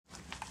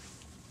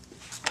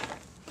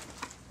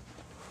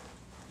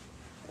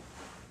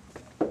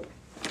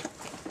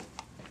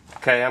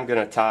Okay, I'm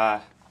going to tie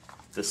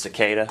the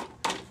Cicada.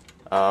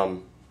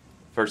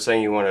 First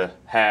thing you want to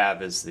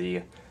have is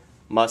the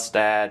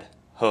mustad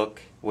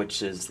hook,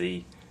 which is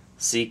the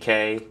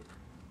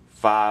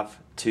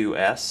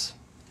CK52S.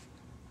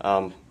 What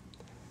I'm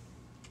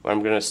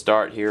going to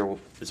start here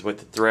is with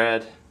the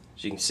thread.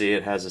 As you can see,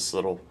 it has this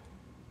little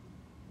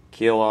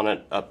keel on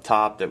it up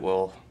top that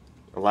will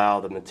allow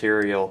the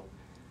material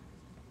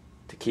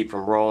to keep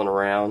from rolling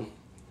around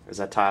as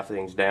I tie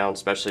things down,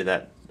 especially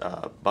that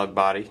bug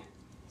body.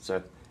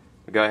 So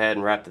we go ahead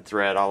and wrap the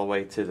thread all the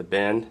way to the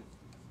bend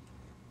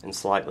and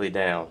slightly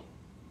down.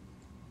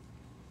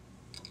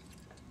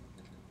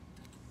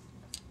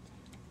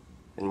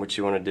 And what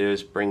you want to do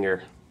is bring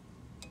your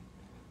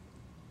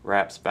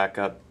wraps back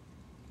up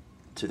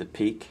to the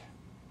peak.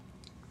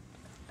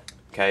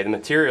 Okay, the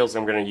materials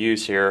I'm going to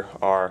use here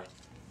are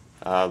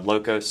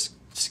loco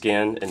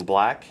skin in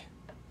black,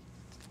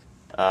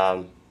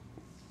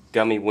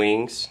 gummy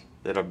wings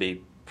that'll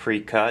be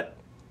pre-cut,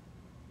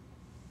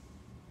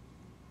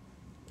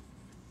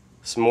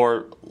 some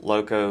more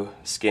loco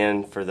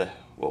skin for the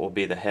what will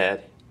be the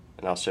head,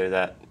 and I'll show you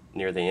that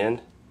near the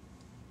end.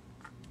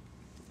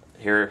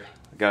 Here,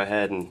 go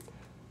ahead and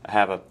I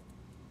have a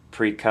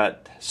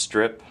pre-cut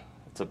strip.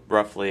 It's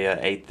roughly an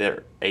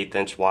eighth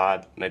inch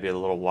wide, maybe a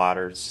little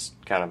wider. It's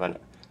kind of an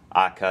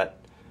eye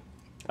cut.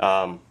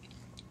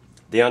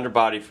 The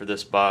underbody for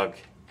this bug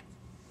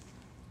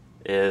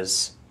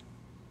is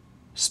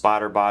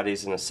spider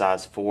bodies in a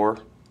size 4.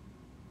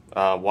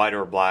 White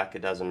or black,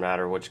 it doesn't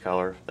matter which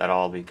color, that'll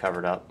all be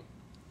covered up.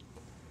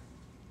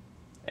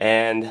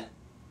 And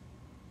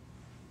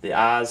the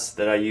eyes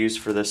that I use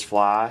for this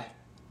fly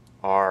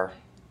are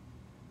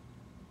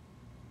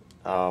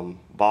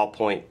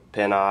ballpoint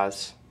pen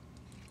eyes.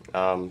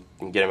 You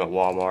can get them at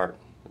Walmart.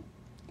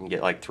 You can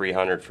get like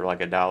 300 for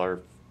like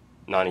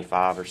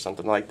 $1.95 or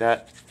something like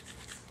that.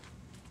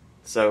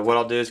 So what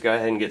I'll do is go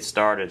ahead and get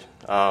started.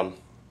 I'm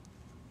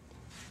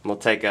going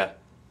to take a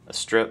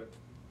strip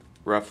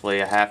roughly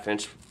a 1/2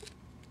 inch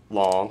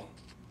long.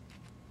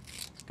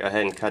 Go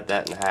ahead and cut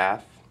that in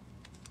half.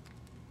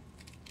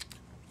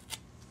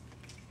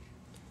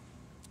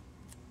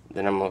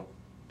 Then I'm going to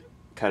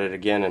cut it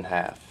again in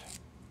half.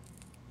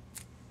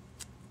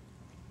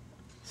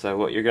 So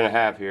what you're going to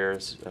have here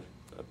is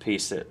a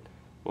piece that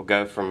will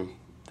go from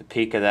the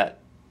peak of that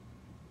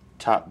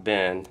top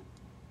bend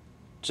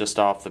just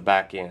off the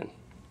back end.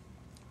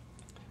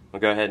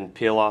 We'll go ahead and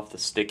peel off the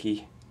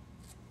sticky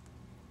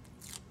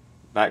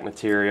back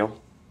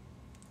material.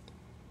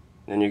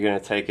 Then you're going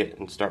to take it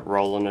and start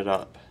rolling it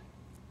up.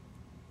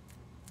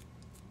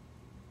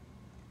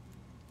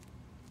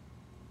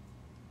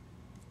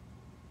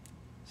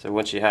 So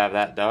once you have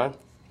that done,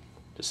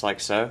 just like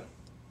so, you're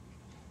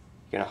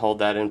going to hold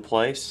that in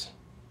place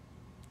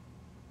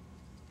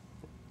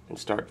and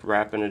start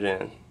wrapping it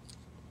in.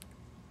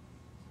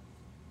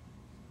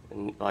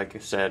 And like I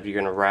said, you're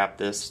going to wrap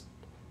this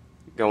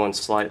going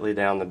slightly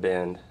down the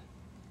bend.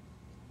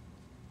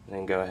 And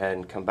then go ahead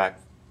and come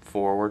back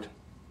forward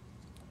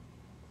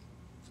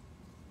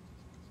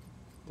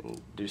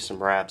and do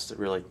some wraps that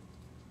really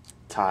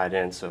tie it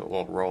in so it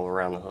won't roll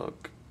around the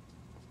hook.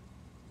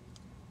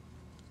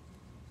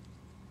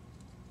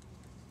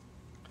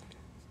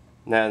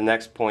 Now the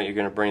next point, you're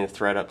going to bring the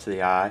thread up to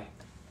the eye.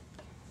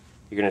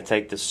 You're going to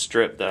take this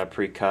strip that I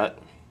pre-cut,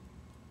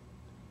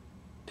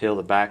 peel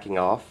the backing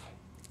off,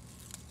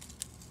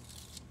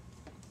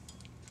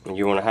 and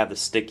you want to have the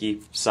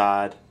sticky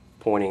side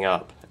pointing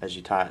up as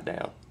you tie it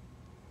down.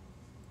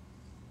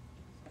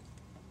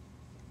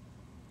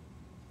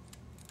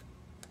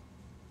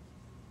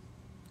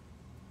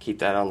 Keep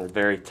that on the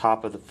very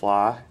top of the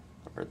fly,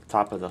 or the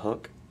top of the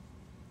hook,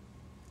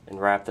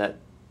 and wrap that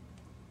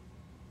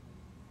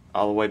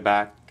all the way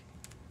back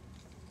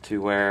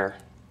to where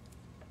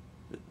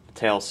the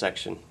tail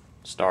section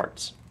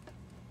starts.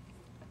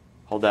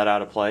 Hold that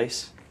out of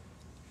place.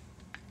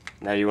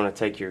 Now you want to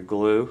take your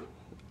glue,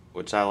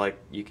 which I like,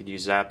 you could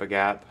use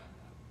Zap-A-Gap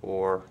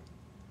or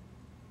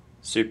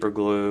super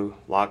glue,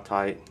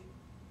 Loctite.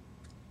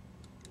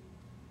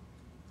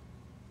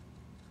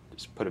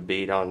 Just put a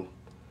bead on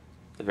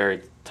the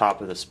very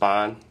top of the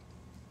spine.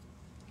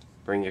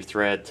 Bring your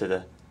thread to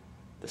the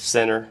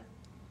center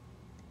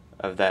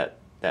of that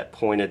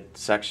pointed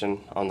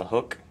section on the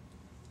hook.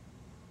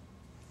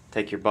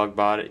 Take your bug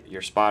body,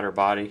 your spider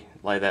body,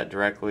 lay that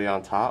directly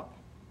on top.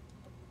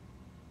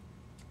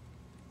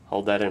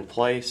 Hold that in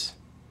place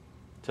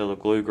till the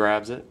glue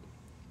grabs it.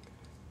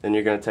 Then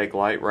you're going to take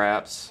light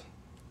wraps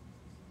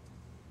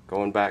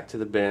going back to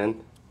the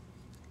bend,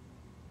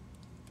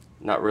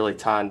 not really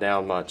tying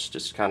down much,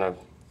 just kind of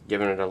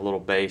giving it a little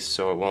base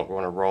so it won't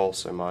want to roll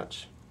so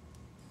much.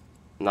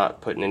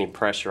 Not putting any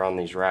pressure on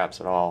these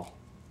wraps at all.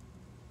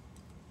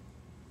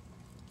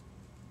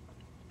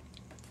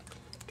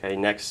 Okay,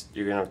 next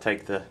you're going to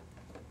take the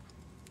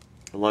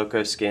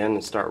loco skin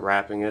and start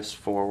wrapping this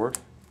forward.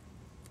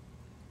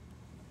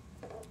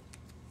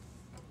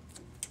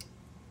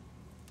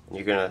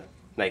 You're going to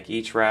make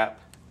each wrap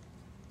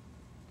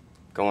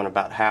going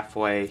about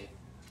halfway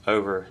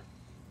over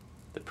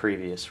the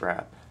previous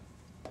wrap.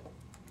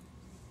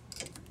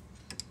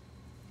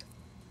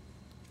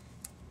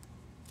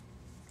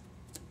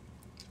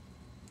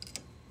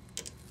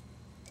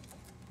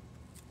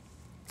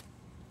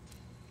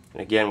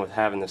 And again, with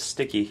having the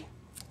sticky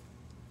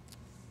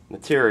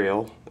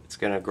material, it's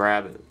going to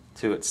grab it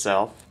to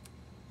itself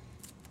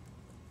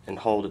and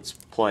hold its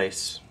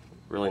place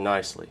really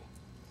nicely.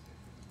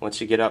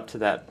 Once you get up to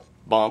that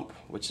bump,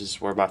 which is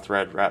where my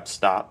thread wrap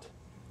stopped,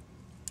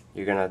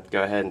 you're going to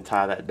go ahead and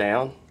tie that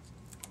down,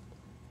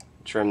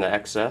 trim the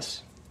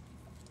excess.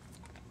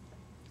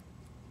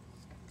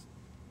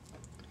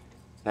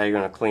 Now you're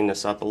going to clean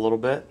this up a little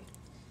bit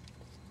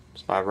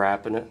just by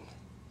wrapping it.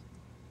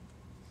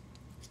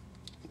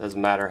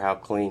 Doesn't matter how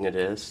clean it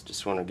is,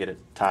 just want to get it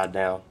tied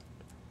down.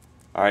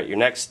 Alright, your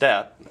next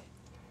step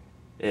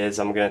is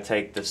I'm going to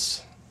take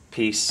this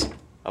piece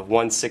of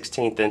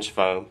 1/16 inch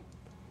foam.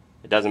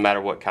 It doesn't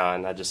matter what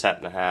kind, I just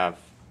happen to have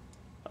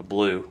a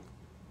blue.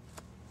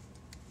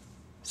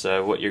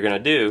 So what you're going to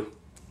do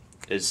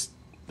is,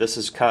 this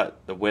is cut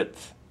the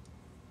width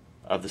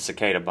of the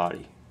cicada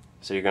body.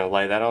 So you're going to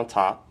lay that on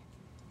top,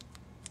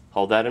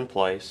 hold that in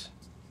place,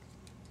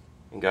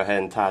 and go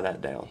ahead and tie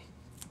that down.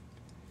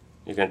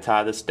 You're going to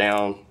tie this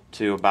down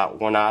to about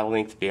 1 eye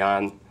length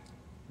beyond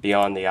the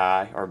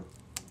eye, or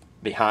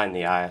behind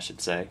the eye I should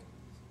say.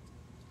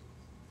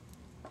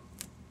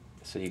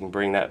 So you can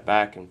bring that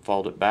back and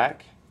fold it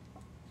back.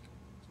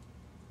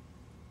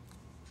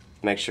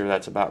 Make sure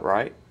that's about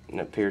right, and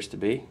it appears to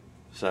be.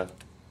 So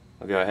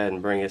I'll go ahead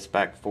and bring this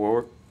back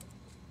forward,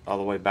 all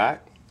the way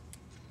back.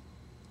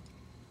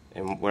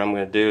 And what I'm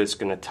going to do is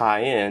going to tie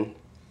in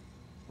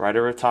right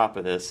over the top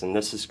of this, and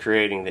this is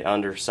creating the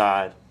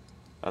underside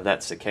of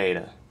that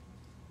cicada.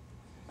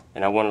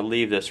 And I want to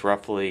leave this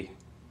roughly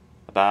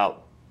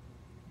about,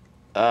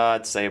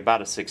 I'd say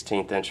about a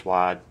 1/16 inch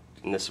wide,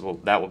 and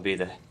that will be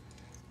the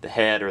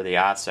head or the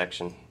eye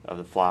section of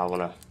the fly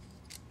when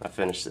I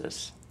finish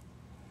this.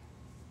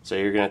 So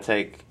you're going to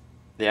take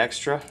the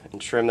extra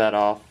and trim that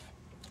off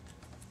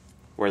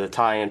where the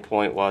tie-in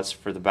point was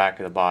for the back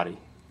of the body,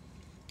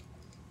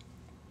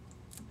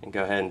 and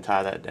go ahead and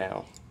tie that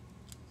down.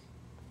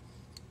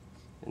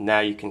 And now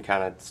you can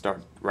kind of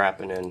start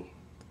wrapping in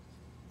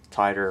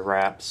tighter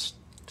wraps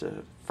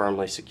to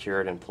firmly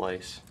secure it in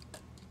place.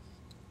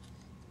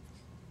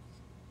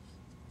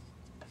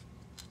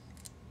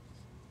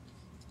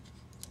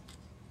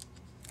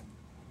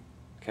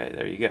 Okay,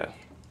 there you go.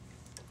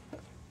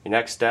 Your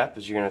next step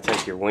is you're going to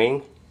take your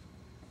wing,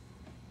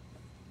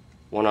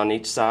 one on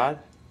each side,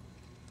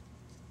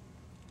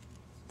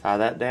 tie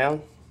that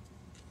down,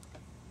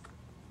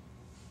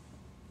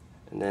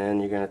 and then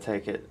you're going to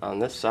take it on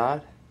this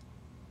side,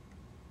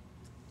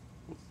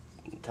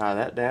 tie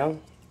that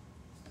down,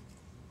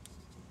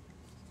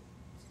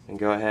 and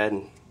go ahead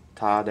and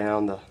tie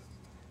down the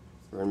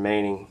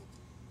remaining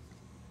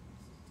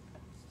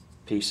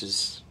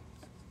pieces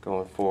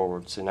going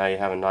forward. So now you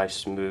have a nice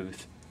smooth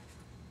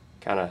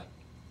kind of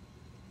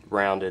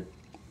rounded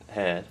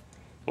head.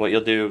 What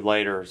you'll do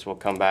later is we'll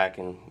come back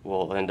and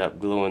we'll end up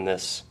gluing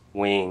this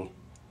wing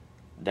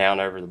down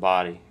over the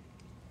body.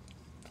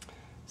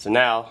 So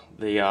now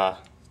the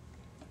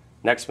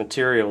next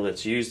material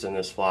that's used in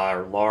this fly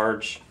are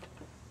large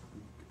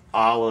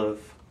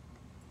olive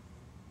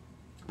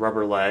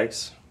rubber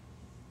legs.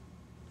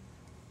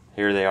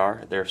 Here they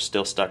are. They're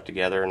still stuck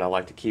together, and I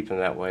like to keep them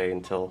that way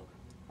until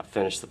I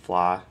finish the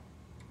fly.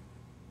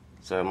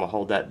 So I'm going to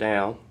hold that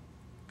down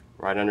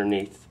right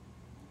underneath,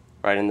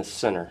 right in the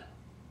center.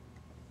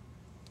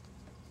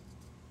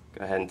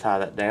 Go ahead and tie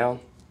that down.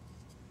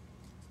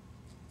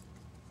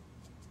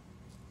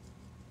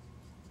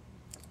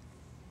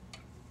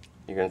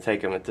 You're going to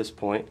take them at this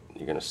point,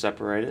 you're going to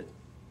separate it.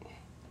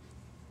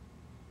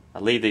 I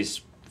leave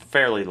these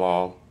fairly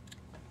long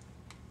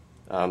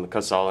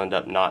because I'll end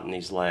up knotting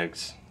these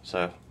legs.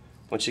 So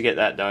once you get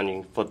that done,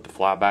 you can flip the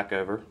fly back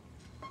over.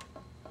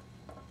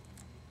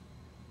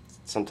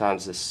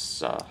 Sometimes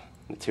this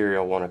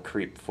material want to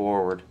creep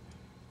forward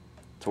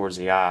towards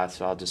the eye,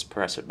 so I'll just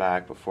press it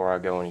back before I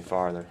go any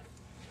farther.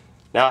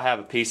 Now I have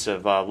a piece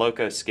of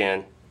loco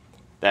skin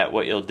that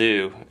what you'll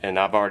do, and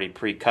I've already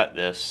pre-cut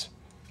this,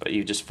 but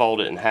you just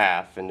fold it in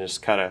half and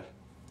just cut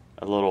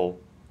a little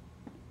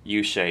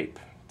U shape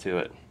to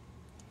it.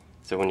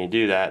 So when you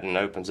do that and it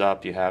opens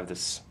up, you have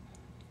this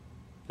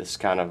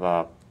kind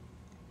of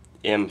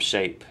M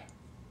shape,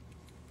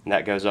 and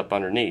that goes up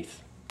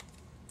underneath,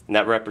 and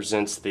that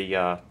represents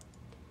the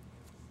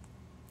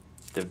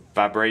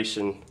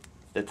vibration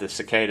that the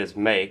cicadas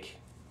make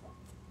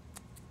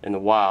in the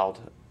wild.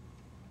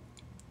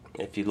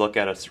 If you look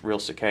at a real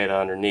cicada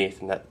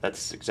underneath, and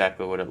that's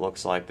exactly what it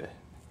looks like.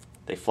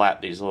 They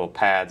flap these little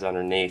pads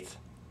underneath,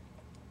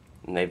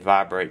 and they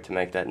vibrate to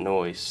make that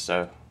noise.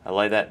 So I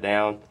lay that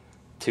down.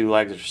 Two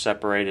legs are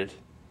separated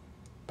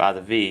by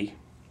the V.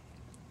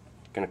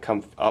 You're going to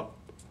come up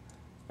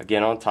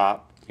again on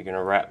top. You're going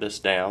to wrap this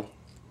down.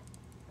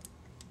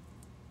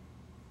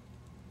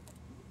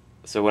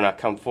 So when I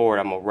come forward,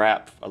 I'm going to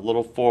wrap a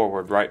little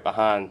forward right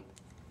behind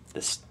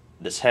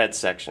this head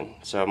section.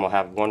 So I'm going to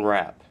have one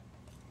wrap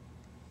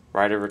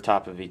right over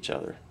top of each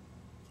other.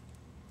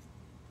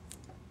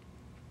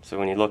 So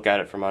when you look at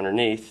it from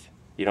underneath,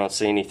 you don't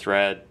see any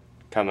thread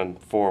coming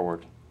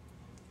forward.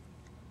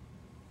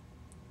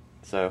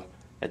 So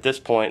At this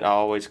point, I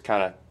always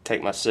kind of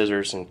take my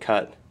scissors and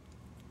cut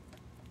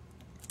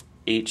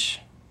each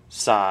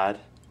side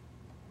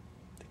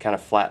to kind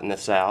of flatten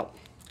this out,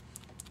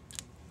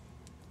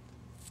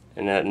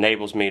 and that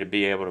enables me to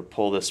be able to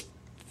pull this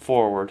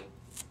forward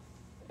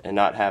and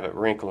not have it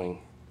wrinkling,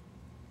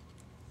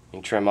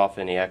 and trim off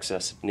any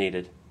excess if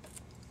needed.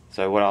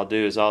 So what I'll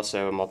do is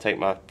also I'm going to take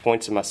my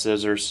points of my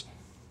scissors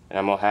and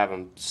I'm going to have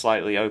them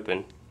slightly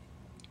open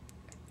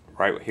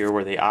right here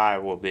where the eye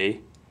will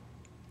be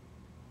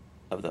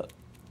of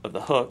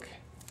the hook,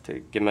 to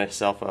give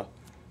myself a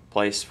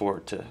place for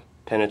it to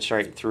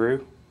penetrate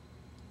through.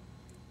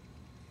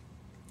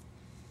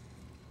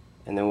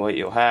 And then what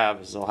you'll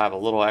have is they'll have a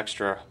little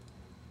extra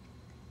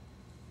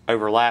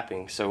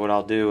overlapping. So what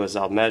I'll do is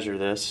I'll measure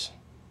this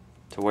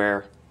to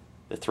where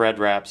the thread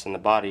wraps in the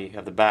body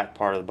of the back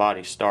part of the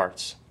body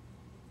starts.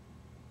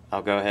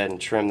 I'll go ahead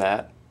and trim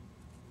that.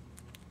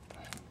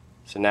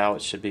 So now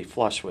it should be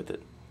flush with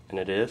it, and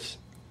it is.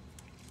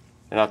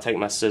 And I'll take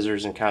my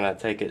scissors and kind of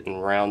take it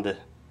and round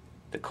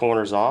the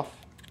corners off.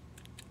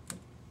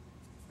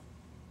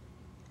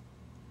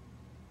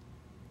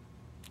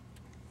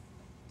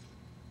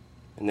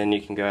 And then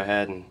you can go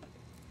ahead and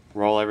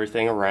roll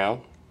everything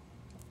around.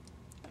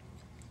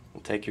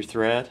 And take your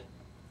thread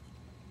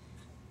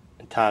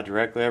and tie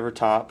directly over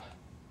top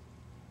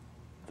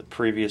the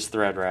previous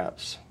thread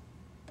wraps.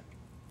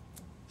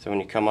 So when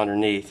you come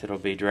underneath, it'll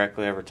be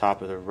directly over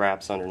top of the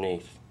wraps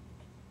underneath.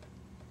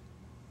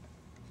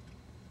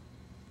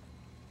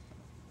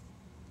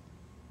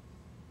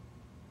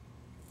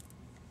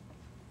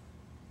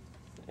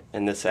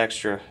 And this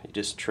extra, you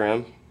just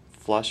trim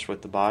flush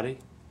with the body.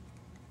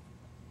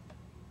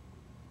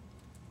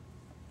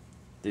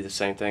 Do the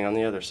same thing on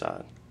the other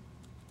side.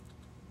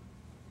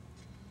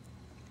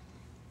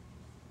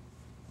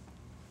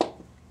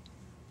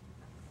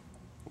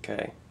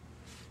 Okay.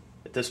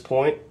 At this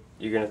point,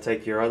 you're going to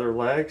take your other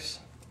legs.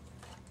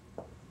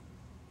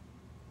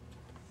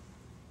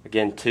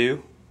 Again,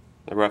 two.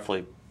 They're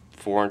roughly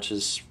 4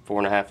 inches,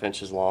 4.5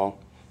 inches long.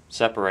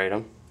 Separate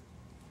them.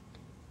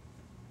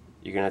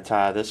 You're going to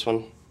tie this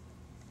one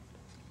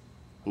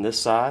on this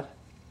side.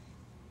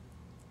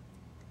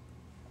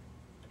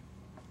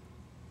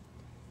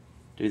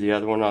 Do the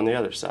other one on the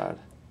other side.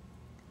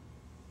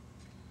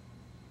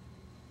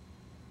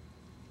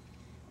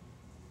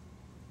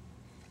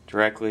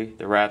 Directly,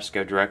 the wraps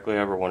go directly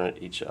over one of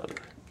each other.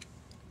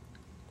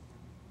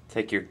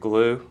 Take your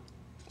glue,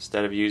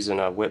 instead of using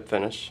a whip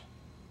finish,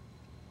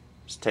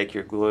 just take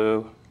your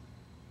glue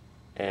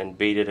and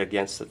beat it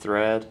against the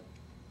thread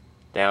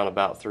down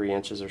about 3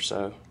 inches or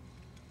so.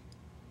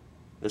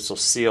 This will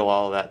seal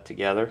all of that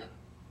together.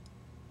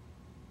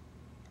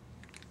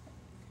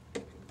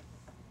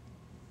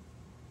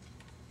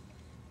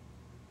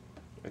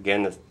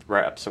 Again, the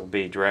wraps will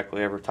be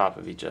directly over top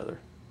of each other.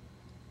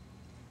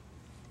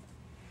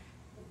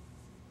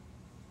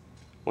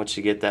 Once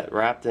you get that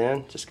wrapped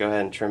in, just go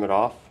ahead and trim it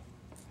off.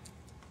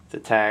 If the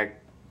tag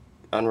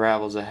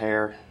unravels a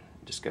hair,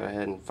 just go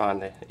ahead and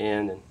find the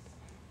end and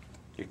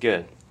you're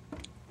good.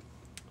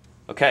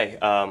 Okay,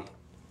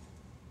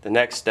 the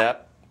next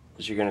step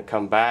is you're going to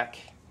come back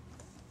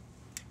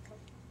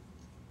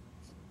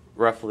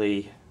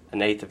roughly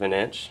 1/8 of an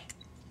inch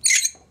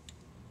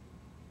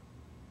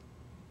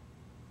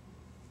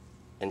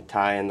and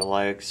tie in the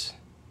legs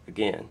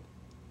again.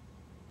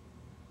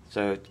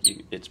 So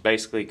it's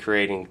basically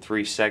creating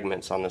 3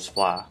 segments on this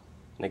fly.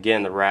 And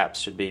again, the wraps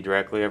should be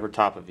directly over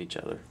top of each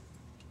other.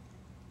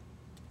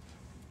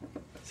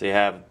 So you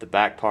have the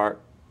back part,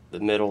 the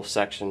middle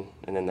section,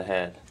 and then the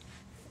head.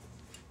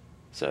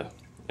 So,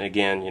 and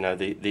again, you know,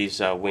 these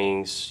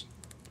wings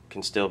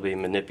can still be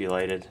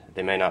manipulated.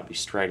 They may not be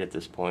straight at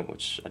this point,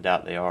 which I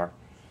doubt they are.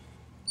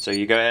 So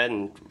you go ahead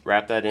and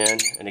wrap that in,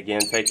 and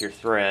again, take your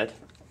thread,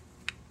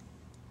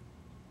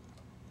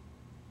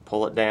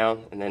 pull it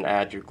down, and then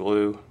add your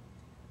glue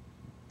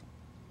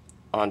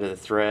onto the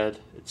thread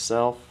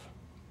itself.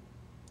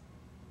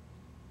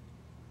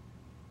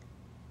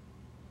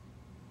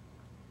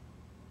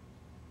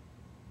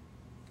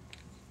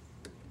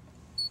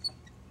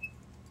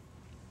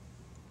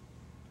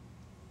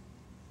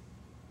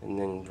 And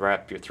then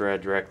wrap your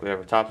thread directly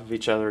over top of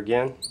each other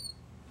again.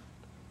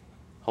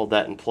 Hold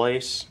that in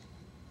place.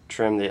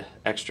 Trim the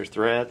extra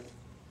thread.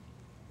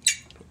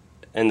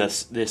 And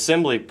the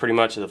assembly pretty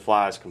much of the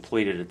fly is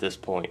completed at this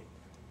point.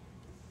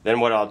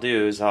 Then what I'll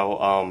do is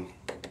I'll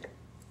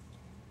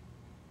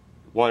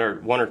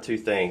one or two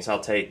things. I'll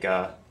take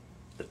the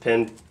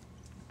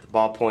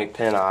ballpoint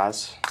pen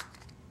eyes,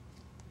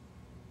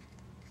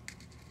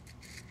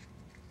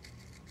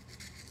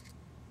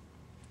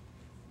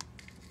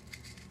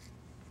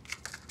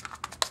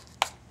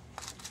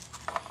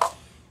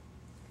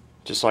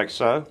 just like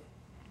so.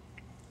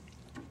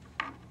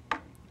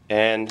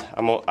 And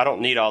I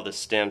don't need all this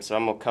stem, so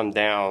I'm going to come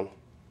down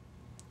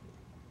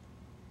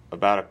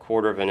about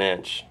 1/4 of an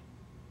inch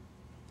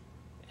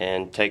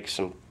and take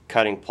some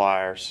cutting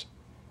pliers,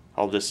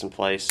 hold this in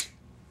place,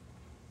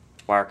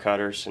 wire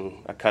cutters,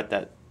 and I cut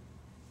that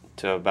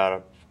to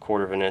about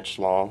 1/4 of an inch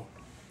long.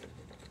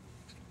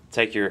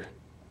 Take your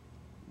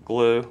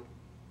glue,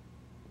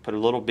 put a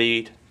little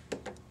bead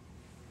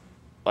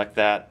like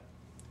that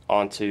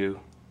onto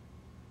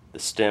the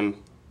stem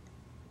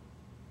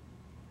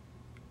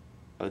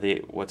of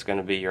what's going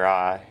to be your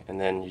eye,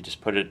 and then you just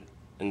put it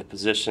in the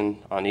position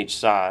on each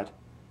side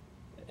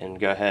and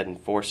go ahead and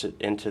force it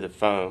into the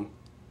foam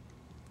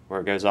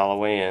where it goes all the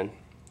way in.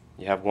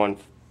 You have one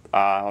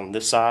eye on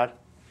this side.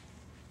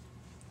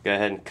 Go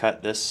ahead and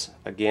cut this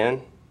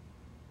again.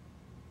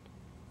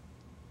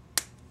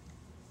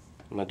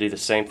 I'm going to do the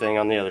same thing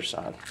on the other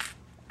side.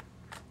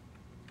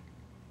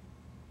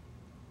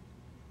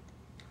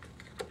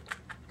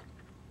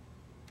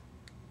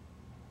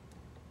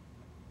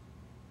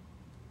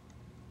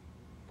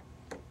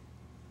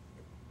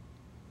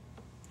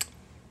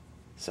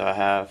 So I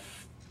have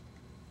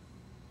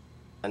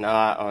an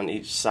eye on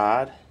each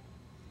side.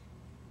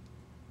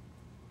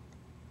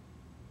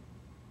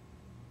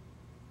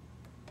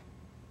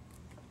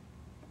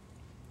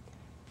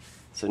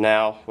 So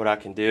now what I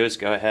can do is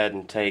go ahead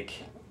and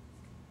take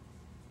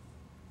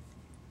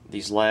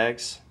these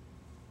legs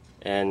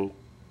and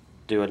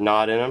do a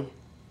knot in them,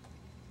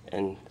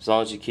 and as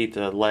long as you keep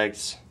the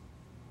legs,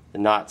 the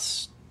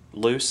knots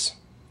loose,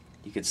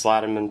 you can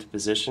slide them into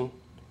position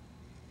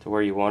to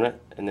where you want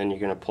it, and then you're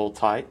going to pull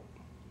tight,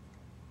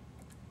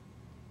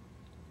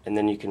 and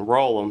then you can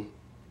roll them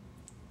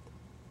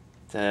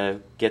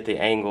to get the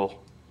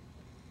angle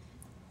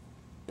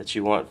that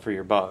you want for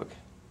your bug,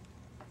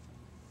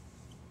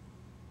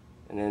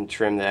 and then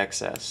trim the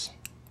excess.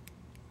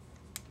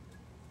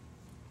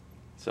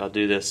 So I'll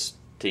do this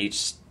to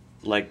each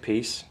leg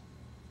piece.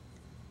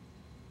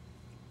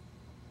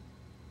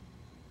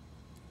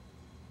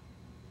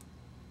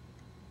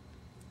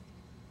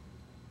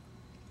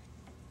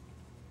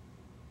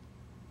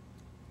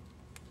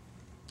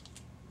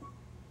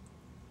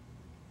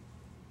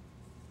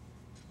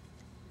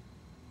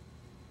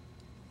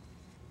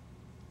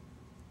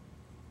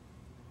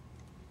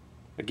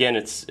 Again,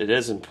 it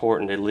is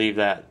important to leave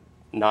that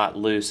knot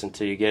loose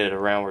until you get it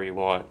around where you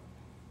want,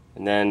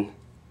 and then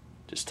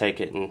just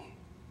take it and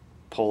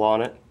pull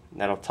on it,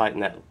 and that'll tighten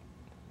that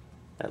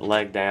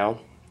leg down.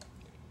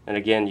 And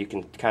again, you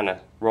can kind of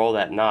roll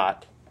that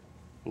knot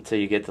until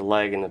you get the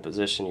leg in the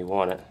position you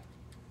want it.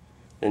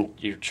 Then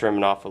you're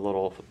trimming off a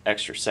little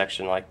extra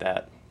section like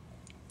that.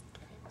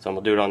 So I'm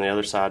going to do it on the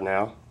other side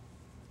now.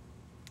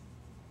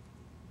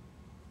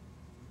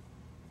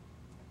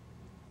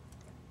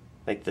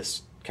 I think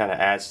this kind of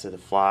adds to the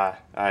fly.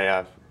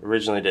 I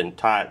originally didn't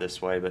tie it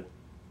this way, but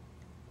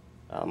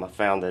I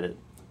found that it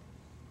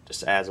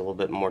just adds a little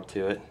bit more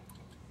to it.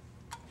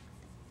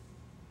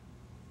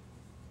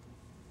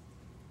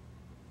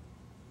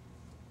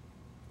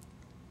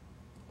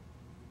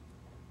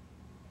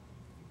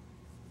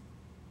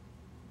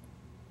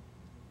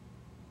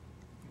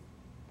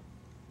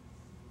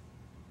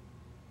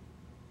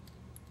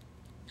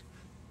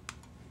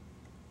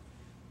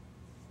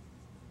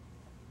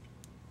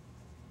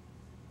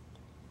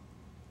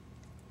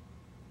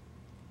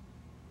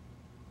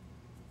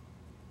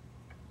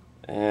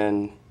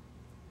 And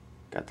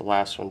got the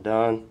last one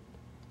done.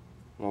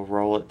 We'll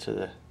roll it to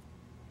the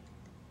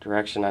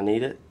direction I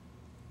need it.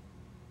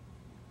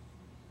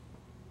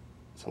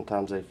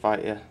 Sometimes they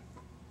fight you.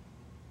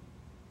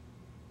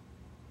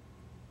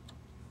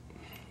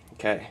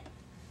 Okay,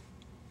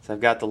 so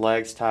I've got the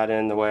legs tied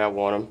in the way I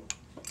want them.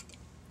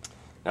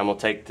 Now I'm going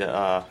to take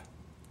the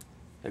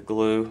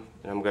glue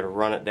and I'm going to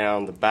run it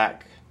down the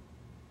back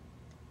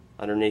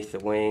underneath the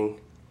wing,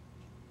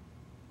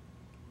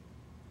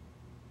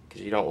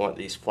 because you don't want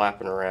these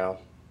flapping around.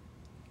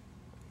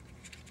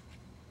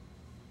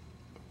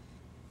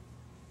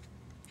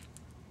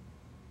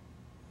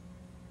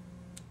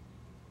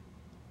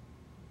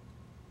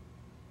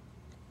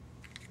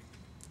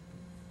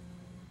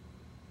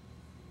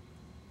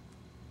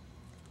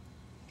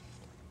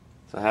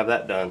 So I have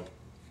that done.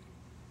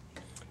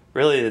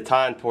 Really, the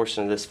tying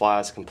portion of this fly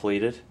is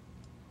completed.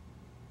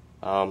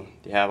 You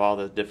have all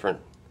the different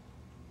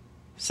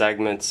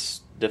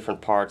segments,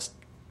 different parts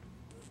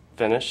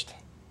finished.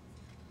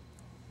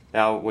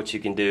 Now what you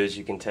can do is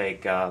you can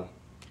take a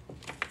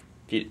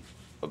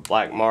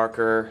black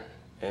marker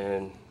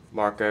and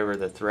mark over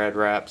the thread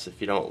wraps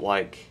if you don't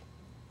like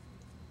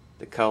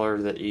the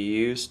color that you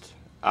used.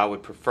 I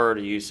would prefer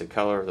to use the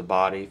color of the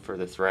body for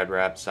the thread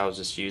wraps. I was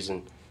just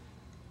using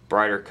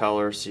brighter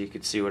colors so you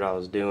could see what I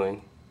was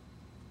doing.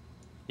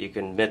 You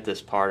can omit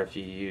this part if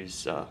you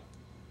use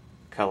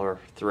color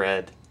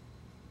thread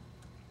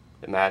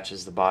that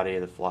matches the body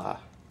of the fly.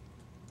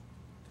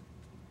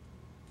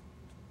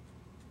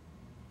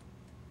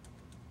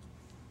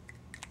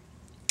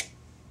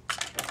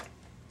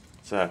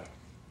 So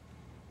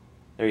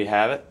there you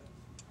have it.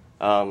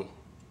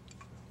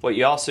 What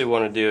you also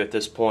want to do at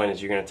this point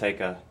is you're going to take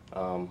a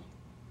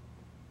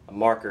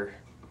marker.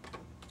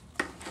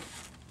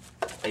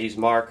 I use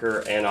marker,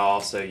 and I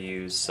also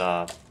use,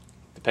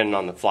 depending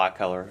on the fly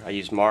color, I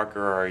use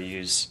marker or I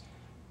use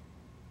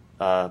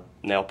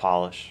nail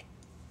polish.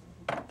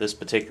 This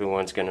particular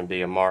one's going to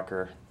be a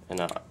marker and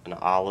an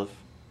olive.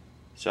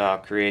 So I'll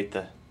create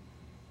the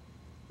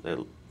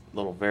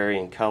little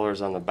varying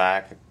colors on the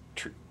back.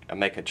 I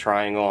make a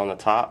triangle on the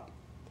top,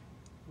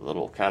 a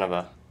little kind of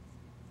a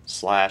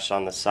slash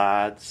on the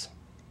sides,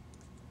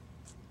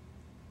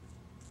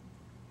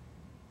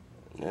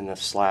 and then a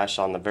slash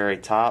on the very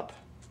top.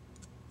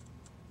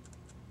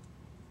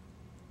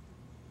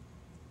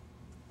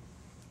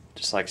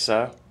 Just like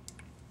so.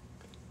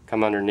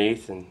 Come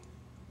underneath and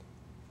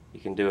you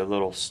can do a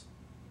little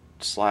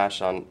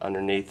slash on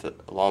underneath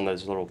along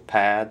those little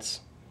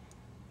pads,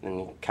 and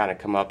you kind of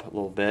come up a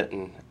little bit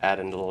and add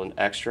in a little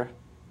extra.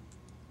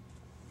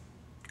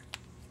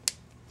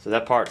 So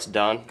that part's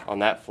done on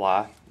that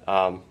fly.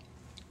 And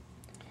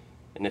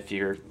if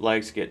your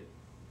legs get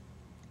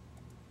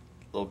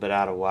a little bit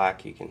out of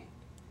whack, you can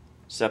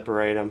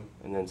separate them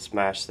and then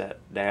smash that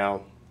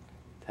down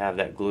to have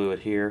that glue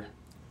adhere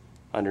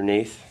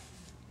underneath.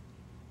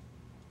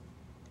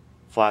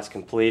 Fly's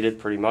completed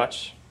pretty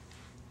much.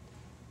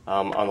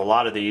 On a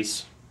lot of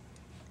these,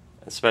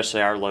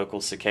 especially our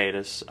local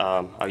cicadas,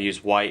 I'll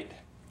use white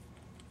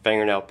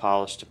fingernail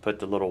polish to put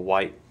the little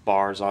white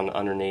bars on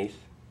underneath.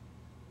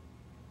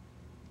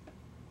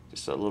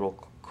 Just a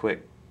little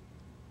quick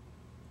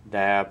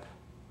dab,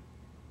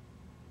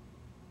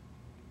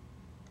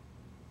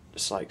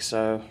 just like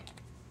so.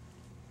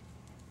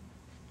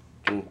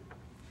 And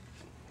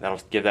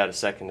that'll give that a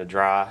second to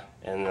dry,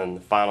 and then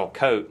the final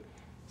coat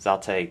is I'll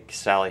take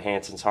Sally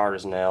Hansen's Hard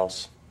as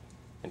Nails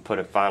and put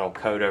a final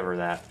coat over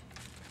that.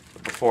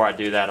 But before I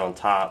do that on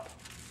top,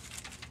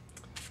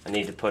 I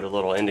need to put a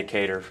little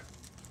indicator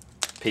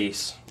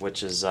piece,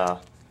 which is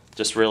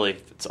just really,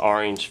 it's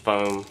orange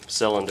foam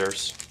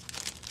cylinders,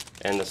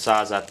 and the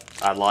size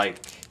I like,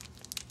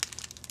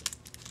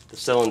 the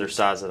cylinder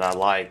size that I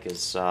like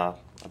is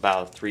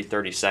about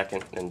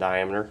 3/32 in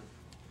diameter.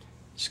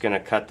 Just going to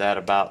cut that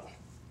about,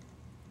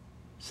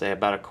 say,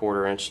 about a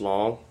 1/4 inch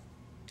long.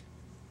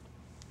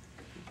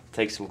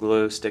 Take some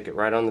glue, stick it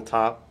right on the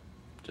top,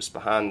 just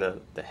behind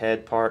the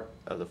head part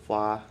of the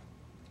fly.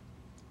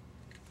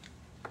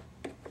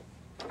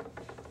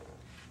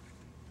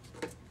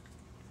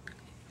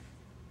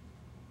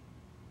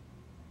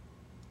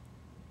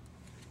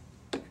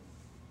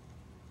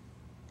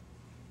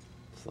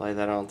 Just lay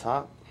that on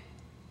top.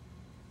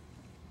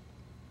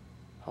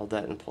 Hold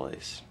that in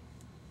place.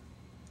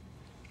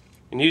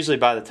 And usually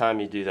by the time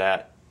you do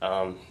that,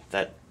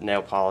 that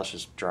nail polish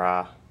is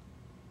dry.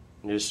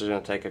 You're just going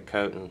to take a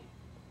coat and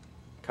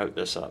coat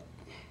this up.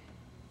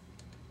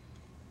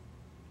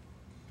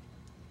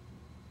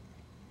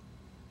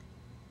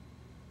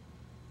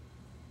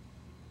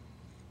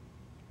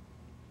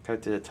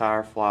 Coat the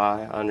entire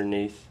fly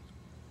underneath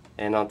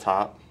and on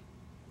top.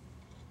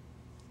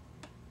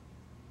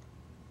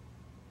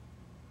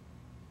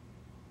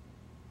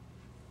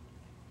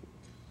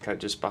 Coat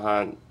just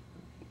behind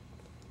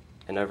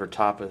and over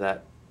top of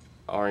that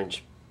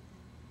orange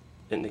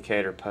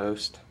indicator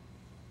post.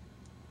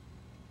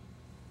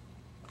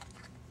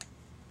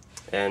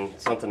 And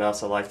something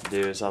else I like to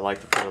do is I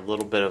like to put a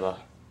little bit of a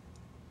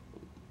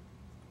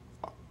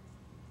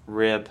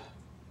rib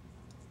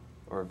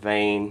or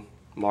vein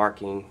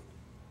marking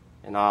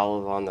and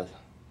olive on the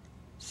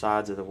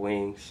sides of the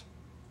wings.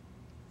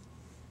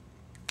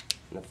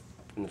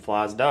 And the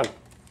fly's done.